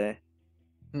speed, do they?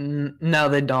 No,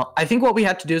 they don't. I think what we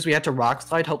have to do is we have to rock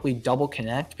slide, hopefully double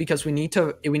connect, because we need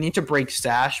to break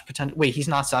Sash. Wait, he's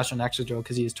not Sash on extra drill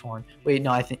because he is torn. Wait,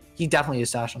 no, I think he definitely is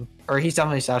Sash on, or he's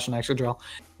definitely Sash on extra drill.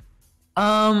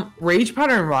 Rage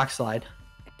Powder and rock slide.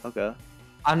 Okay.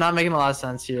 I'm not making a lot of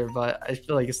sense here, but I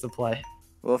feel like it's the play.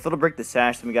 Well, if it'll break the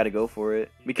Sash, then we got to go for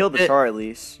it. We killed the Char at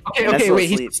least. Okay, wait,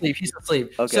 he's asleep. He's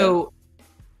asleep. Okay. So,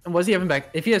 what does he have in back?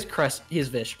 If he has Crest, he has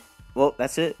Vish. Well,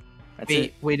 that's it.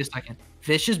 Wait a second.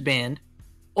 Vish is banned.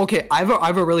 Okay, I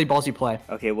have a really ballsy play.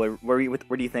 Okay, what are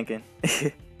you thinking?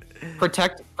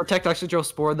 protect Exegil,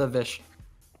 Spore the Vish.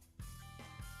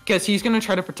 Because he's gonna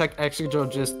try to protect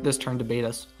Exegil just this turn to bait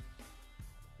us.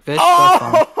 Vish,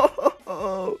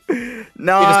 oh,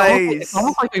 nice. Dude, it's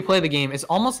almost like we play the game. It's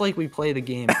almost like we play the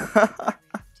game.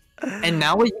 And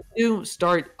now what you do,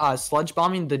 start sludge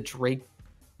bombing the Drake.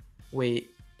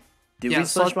 Wait. Do we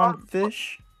sludge bomb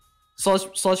Fish?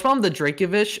 Sludge bomb the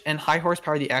Dracovish and high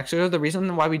horsepower the Exeter. The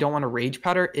reason why we don't want to rage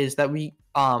powder is that we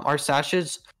our sash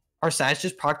is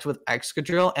procced with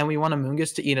Excadrill, and we want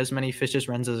Amoonguss to eat as many fishes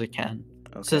Rens as it can.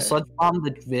 Okay. So sludge bomb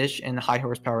the Vish and high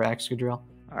horsepower Excadrill.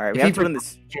 All right, we have to win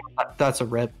this. That's a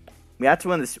rip. We have to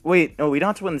win this. Wait, no, we don't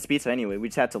have to win this pizza anyway. We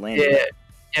just have to land it.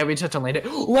 Yeah, we just have to land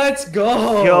it. Let's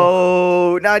go!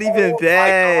 Yo, not even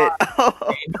bad.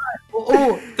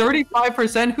 Oh,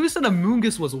 35%. Who said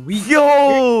Amoonguss was weak?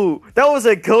 Yo, that was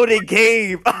a goated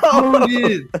game.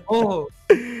 Oh.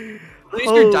 At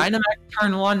least your Dynamax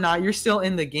turn 1 now. You're still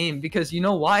in the game because you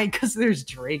know why? Because there's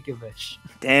Dracovish.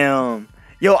 Damn.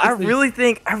 Yo, I really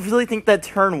think that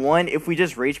turn 1, if we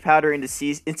just Rage Powder into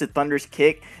Thunder's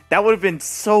Kick, that would have been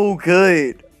so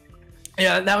good.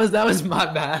 Yeah, that was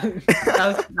my bad.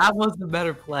 that was the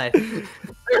better play.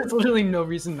 There's literally no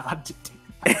reason not to do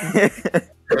that.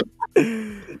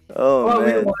 Man.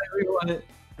 We won it.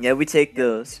 Yeah, we take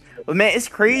those. But man, it's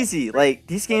crazy. Like,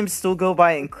 these games still go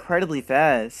by incredibly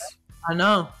fast. I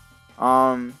know.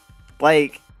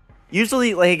 Like,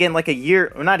 usually, like, again, like a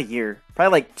year, or not a year,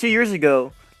 probably like 2 years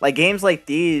ago, like, games like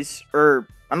these, or,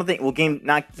 I don't think, well,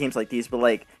 not games like these, but,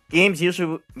 like, games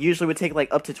usually would take,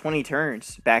 like, up to 20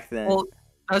 turns back then. Well,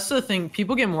 that's the thing.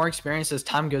 People get more experience as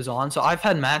time goes on, so I've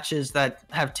had matches that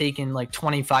have taken, like,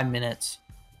 25 minutes.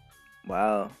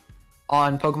 Wow.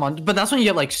 On Pokemon, but that's when you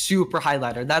get like super high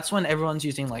ladder. That's when everyone's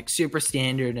using like super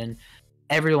standard and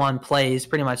everyone plays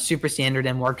pretty much super standard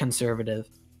and more conservative.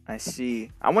 I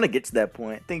see. I want to get to that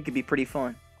point. I think it could be pretty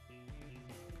fun.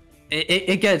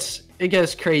 It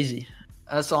gets crazy.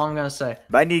 That's all I'm gonna say.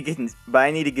 But I need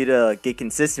to get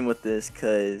consistent with this,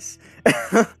 cause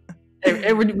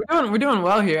hey, we're doing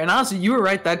well here. And honestly, you were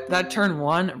right. That turn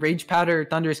 1 Rage Powder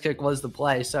Thunderous Kick was the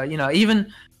play. So you know,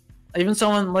 even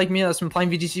someone like me that's been playing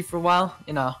VGC for a while,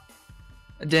 you know,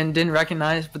 didn't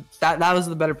recognize, but that was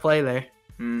the better play there.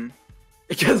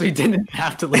 Because we didn't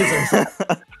have to lose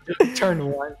ourselves.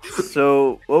 Turn 1.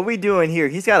 So what we doing here?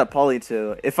 He's got a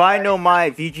Politoed. If I know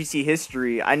my VGC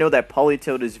history, I know that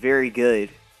Politoed is very good.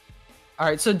 All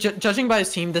right, so judging by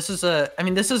his team, this isn't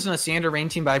a standard rain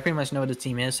team, but I pretty much know what his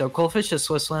team is. So Coldfish is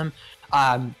Swisslim.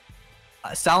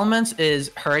 Salamence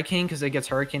is Hurricane because it gets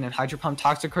Hurricane and Hydro Pump.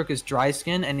 Toxicroak is Dry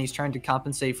Skin, and he's trying to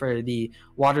compensate for the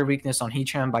water weakness on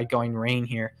Heatran by going Rain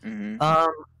here.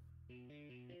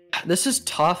 This is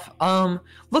tough.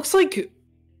 Looks like...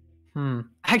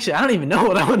 Actually, I don't even know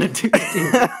what I want to do.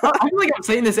 I feel like I'm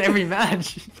saying this every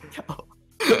match.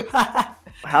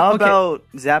 How about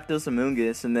Zapdos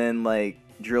Amoonguss and then, like,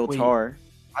 Drill Tar?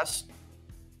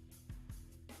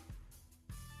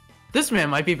 This man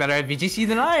might be better at VGC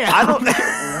than I am.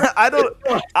 I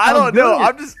don't know.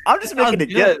 I'm just making a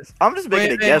guess. I'm just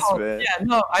making a guess, man. Yeah,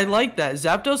 no, I like that.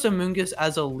 Zapdos Amoonguss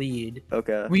as a lead.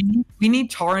 Okay. We need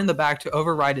Tar in the back to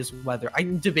override his weather.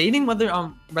 I'm debating whether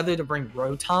to bring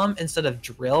Rotom instead of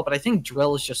Drill, but I think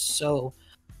Drill is just so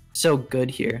good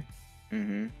here.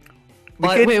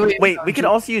 Wait, we could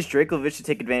also use Dracovish to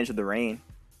take advantage of the rain.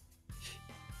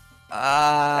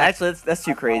 Actually, that's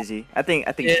too crazy. I think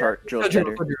Drill's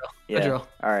better. Drill.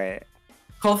 All right.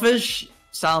 Coldfish,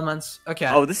 Salamence. Okay.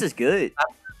 Oh, this is good.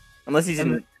 Unless he's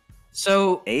in.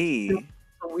 So. Hey.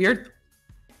 Weird.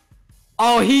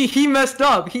 Oh, he messed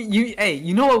up.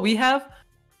 You know what we have?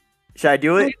 Should I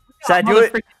do it? Should I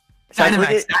click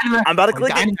it? I'm about to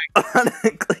click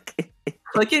it.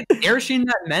 Click it. Airsheen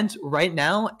that meant right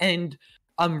now and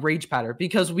Rage Powder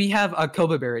because we have a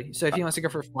Koba Berry. So if he wants to go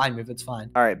for a fly move, it's fine.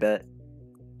 All right, bet.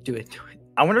 Do it.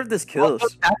 I wonder if this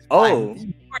kills. Oh,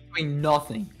 you are doing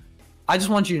nothing. I just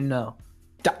want you to know.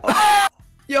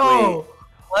 Yo,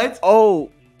 wait.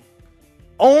 What?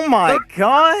 Oh my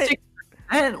god.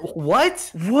 And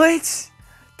what? What?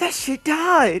 That shit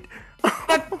died.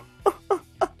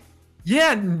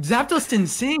 Yeah, Zapdos is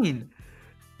insane.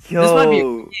 Yo, This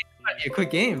might be a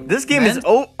quick game. this game man. is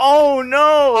oh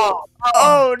no, Oh,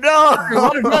 oh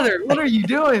no. brother, what are you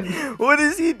doing? What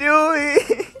is he doing?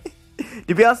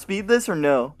 Do we outspeed this or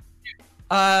no?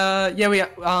 Yeah, we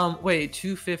wait,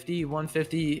 250,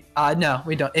 150. No,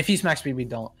 we don't. If he's max speed, we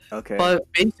don't. Okay.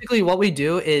 But basically, what we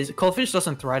do is Coldfish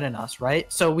doesn't threaten us,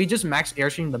 right? So we just max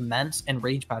airstream the Ments and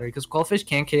Rage Powder because Coldfish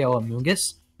can't KO a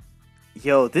Mungus.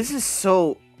 Yo, this is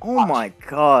so. Oh my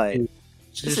god.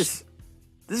 Just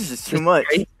This is just too much.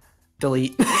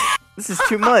 delete. This is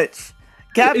too much.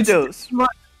 Zapdos.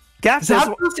 Zapdos.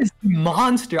 Zapdos is a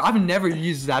monster. I've never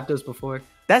used Zapdos before.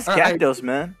 That's Zapdos,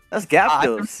 man. That's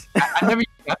Zapdos. I've never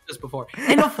used Zapdos before.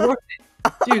 And no forfeit.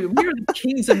 Dude, we are the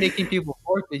kings of making people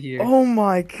forfeit here. Oh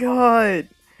my god.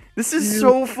 This is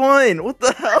so fun. What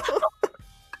the hell?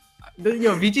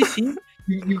 Yo, VGC,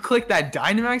 you click that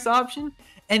Dynamax option,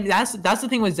 and that's the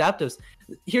thing with Zapdos.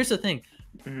 Here's the thing.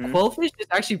 Quillfish is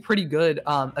actually pretty good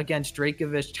against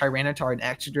Dracovish, Tyranitar, and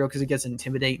Excadrill because it gets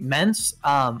Intimidate. Mence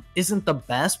isn't the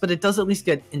best, but it does at least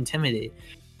get Intimidate.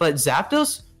 But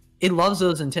Zapdos, it loves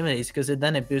those Intimidates because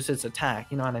then it boosts its attack.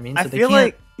 You know what I mean? So I feel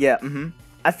like, yeah,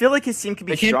 I feel like his team could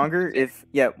be can't- stronger if,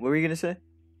 yeah, what were you going to say?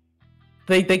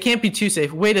 They can't be too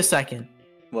safe. Wait a second.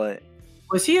 What?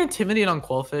 Was he Intimidate on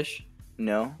Quillfish?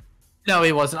 No. No,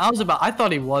 he wasn't. I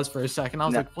thought he was for a second. I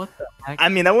was like, what the heck? I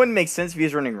mean, that wouldn't make sense if he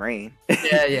was running Rain.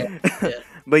 Yeah.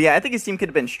 But yeah, I think his team could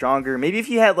have been stronger. Maybe if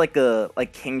he had like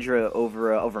Kingdra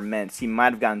over Mence, he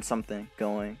might have gotten something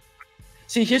going.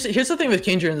 See, here's the thing with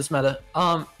Kingdra in this meta.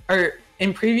 Or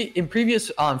in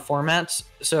previous formats,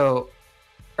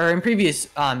 in previous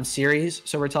series.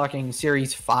 So we're talking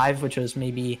series 5, which was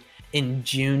maybe in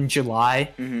June, July.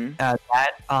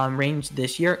 That range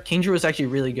this year, Kingdra was actually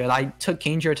really good. I took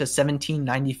Kingdra to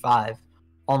 1795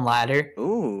 on ladder.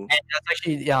 Ooh. And that's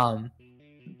actually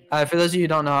for those of you who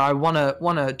don't know, I won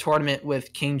a tournament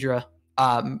with Kingdra,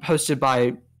 hosted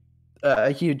by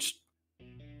a huge,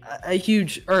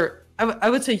 or I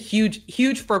would say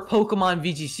huge for Pokemon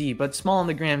VGC, but small in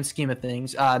the grand scheme of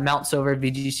things. Mount Silver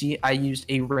VGC, I used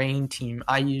a Rain team.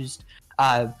 I used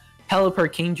Pelipper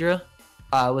Kingdra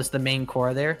was the main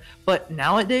core there. But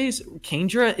nowadays,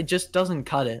 Kingdra, it just doesn't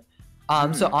cut it.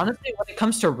 So honestly, when it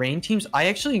comes to Rain teams, I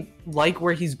actually like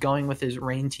where he's going with his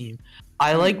Rain team.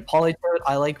 I like Politoed,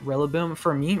 I like Rillaboom.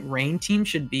 For me, Rain team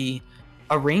should be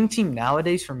a Rain team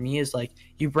nowadays. For me, is like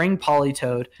you bring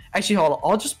Politoed. Actually, hold on,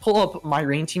 I'll just pull up my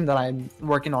Rain team that I'm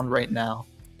working on right now.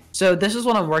 So this is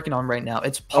what I'm working on right now.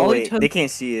 It's Politoed. Oh wait, they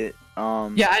can't see it.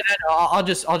 Yeah, I know. I'll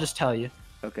just tell you.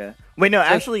 Okay. Wait, no,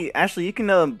 actually, you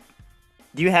can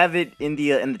do you have it in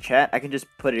the chat? I can just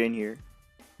put it in here.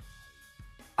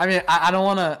 I mean, I don't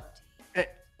want to.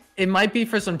 It might be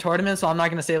for some tournaments, so I'm not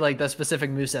going to say like the specific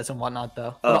movesets and whatnot,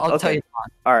 though. But I'll tell you.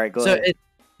 All right, go ahead. So it's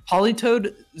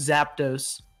Politoed,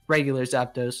 Zapdos, regular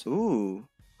Zapdos. Ooh.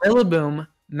 Rillaboom,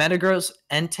 Metagross,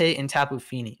 Entei, and Tapu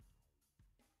Fini.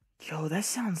 Yo, that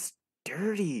sounds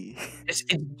dirty.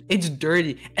 It's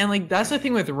dirty, and like that's the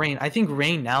thing with Rain. I think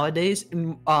Rain nowadays,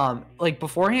 like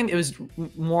beforehand, it was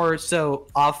more so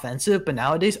offensive, but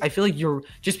nowadays I feel like you're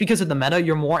just because of the meta,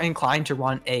 you're more inclined to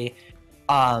run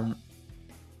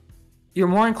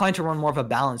more of a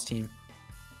balanced team.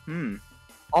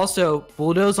 Also,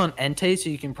 Bulldoze on Entei so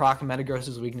you can proc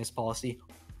Metagross's weakness policy.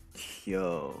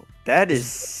 Yo, that is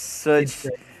such.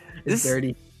 It's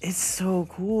dirty. It's so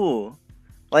cool.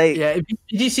 Like, yeah,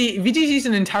 VGC is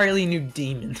an entirely new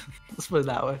demon. Let's put it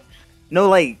that way. No,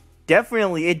 like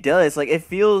definitely it does. Like it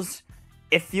feels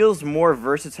more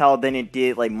versatile than it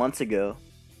did like months ago.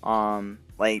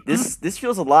 Like this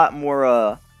feels a lot more.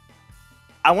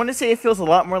 I want to say it feels a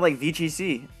lot more like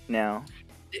VGC now.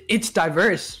 It's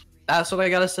diverse. That's what I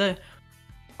gotta say.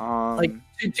 Like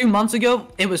 2 months ago,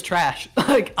 it was trash.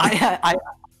 Like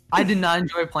I did not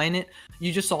enjoy playing it.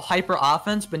 You just saw hyper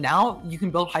offense, but now you can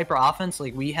build hyper offense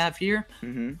like we have here,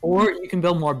 or you can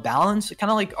build more balance, kind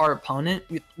of like our opponent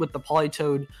with the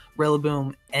Politoed,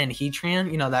 Rillaboom, and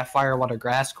Heatran. You know, that fire, water,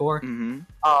 grass core.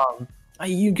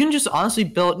 You can just honestly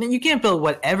build. You can't build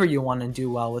whatever you want to do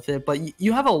well with it, but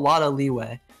you have a lot of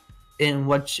leeway in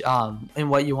what you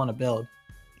want to build.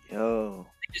 Yo,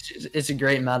 it's a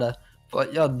great meta.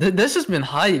 But yo, this has been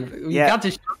hype. We got to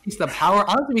showcase the power.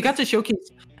 Honestly, we got to showcase,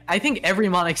 I think, every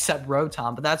mon except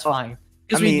Rotom, but that's fine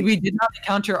because we did not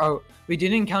encounter a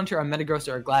Metagross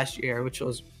or a Glacier, which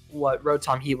was what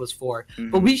Rotom Heat was for.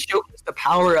 But we showcased the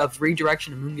power of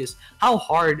redirection Amoonguss, how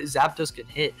hard Zapdos can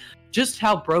hit, just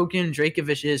how broken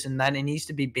Dracovish is, and that it needs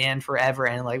to be banned forever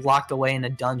and like locked away in a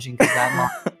dungeon because that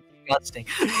mon is disgusting.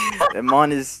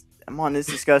 That mon is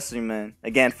disgusting, man.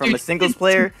 Again, from a singles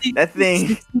player, that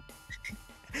thing.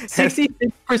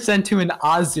 66% to an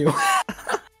Azu.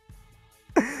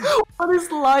 What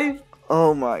is life?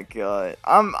 Oh my god.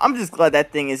 I'm just glad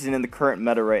that thing isn't in the current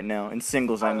meta right now. In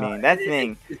singles, I mean. That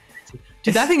thing.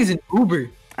 Dude, that thing is an Uber.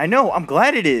 I know, I'm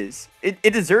glad it is. It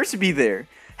deserves to be there.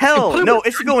 Hell, no,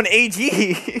 it should go in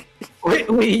AG.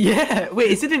 Wait, yeah.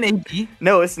 Wait, is it an AG?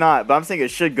 No, it's not, but I'm saying it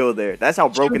should go there. That's how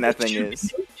broken that thing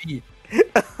is.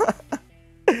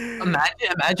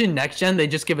 Imagine next gen they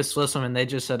just give a Slism and they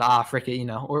just said, frick it,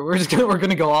 we're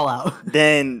gonna go all out.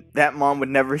 Then that mom would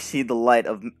never see the light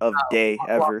of day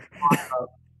ever.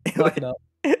 Fuck it up.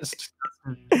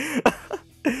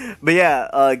 But yeah,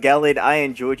 Gallade, I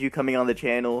enjoyed you coming on the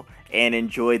channel and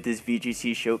enjoyed this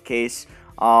VGC showcase.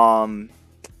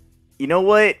 You know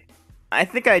what? I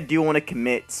think I do want to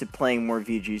commit to playing more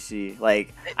VGC.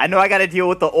 Like, I know I gotta deal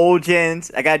with the old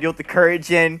gens, I gotta deal with the current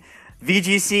gen.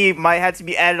 VGC might have to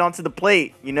be added onto the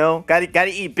plate, Gotta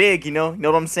eat big, you know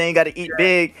what I'm saying? Gotta eat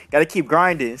big, gotta keep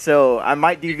grinding. So I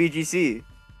might do VGC.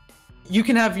 You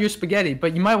can have your spaghetti,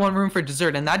 but you might want room for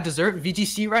dessert. And that dessert,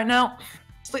 VGC right now,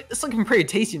 it's looking pretty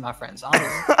tasty, my friends.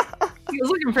 Honestly, it's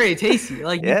looking pretty tasty.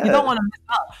 Like you don't want to miss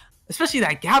out, especially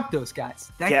that Zapdos,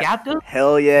 guys. Zapdos.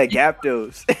 Hell yeah,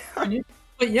 Zapdos.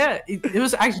 But yeah, it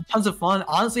was actually tons of fun.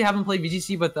 Honestly, I haven't played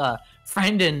VGC with a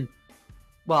friend in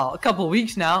a couple of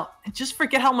weeks now. And just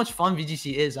forget how much fun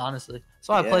VGC is. Honestly, that's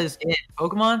why I play this game.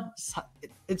 Pokemon,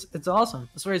 it's awesome.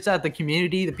 That's where it's at. The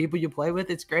community, the people you play with,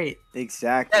 it's great.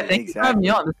 Exactly. Yeah, thank you for having me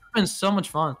on. This has been so much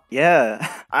fun. Yeah,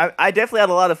 I definitely had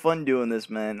a lot of fun doing this,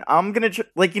 man. I'm gonna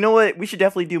you know what? We should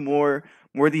definitely do more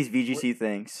of these VGC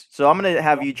things. So I'm gonna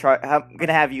have you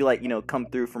come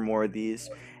through for more of these,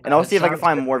 and I'll see if I can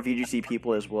find more VGC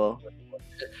people as well.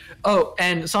 Oh,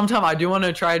 and sometime I do want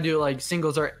to try to do like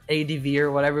singles or ADV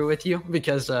or whatever with you,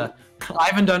 because I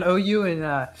haven't done OU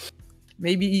in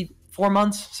maybe 4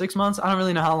 months, 6 months. I don't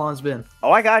really know how long it's been.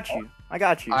 Oh, I got you. All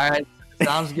right,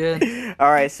 sounds good.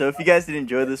 All right, so if you guys did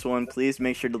enjoy this one, please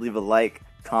make sure to leave a like,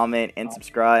 comment, and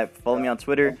subscribe. Follow me on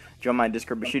Twitter, join my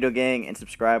Discord Bushido gang, and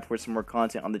subscribe for some more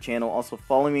content on the channel. Also,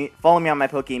 follow me on my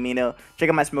Pokemino. Check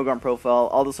out my Smogon profile.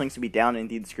 All those links will be down in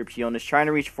the description. Just trying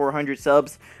to reach 400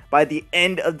 subs by the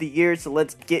end of the year, so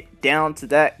let's get down to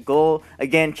that goal.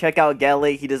 Again, check out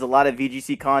Gallade. He does a lot of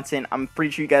VGC content. I'm pretty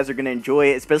sure you guys are going to enjoy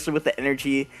it, especially with the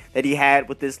energy that he had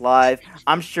with this live.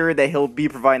 I'm sure that he'll be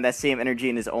providing that same energy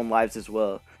in his own lives as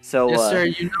well. So, yes, sir,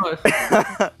 you know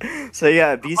it. So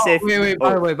yeah, be safe. Wait,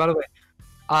 by the way,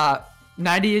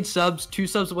 98 subs, 2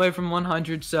 subs away from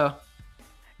 100. So,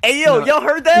 hey yo, y'all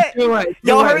heard that?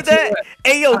 Y'all heard that?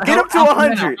 Hey yo, get him to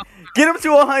 100. Get him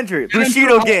to 100.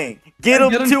 Bushido gang, get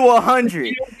him to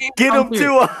 100. Get him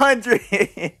to 100.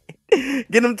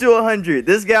 Get him to 100.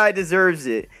 This guy deserves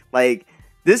it. Like,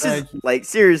 this is like,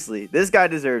 seriously, this guy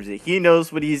deserves it. He knows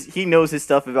he knows his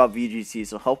stuff about VGC.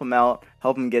 So help him out,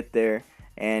 help him get there.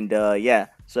 And yeah,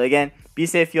 so again, be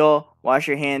safe, y'all. Wash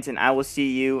your hands, and I will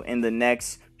see you in the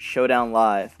next Showdown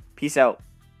Live. Peace out.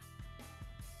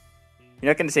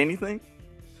 You're not gonna say anything?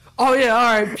 Oh yeah,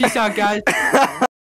 all right. Peace out, guys.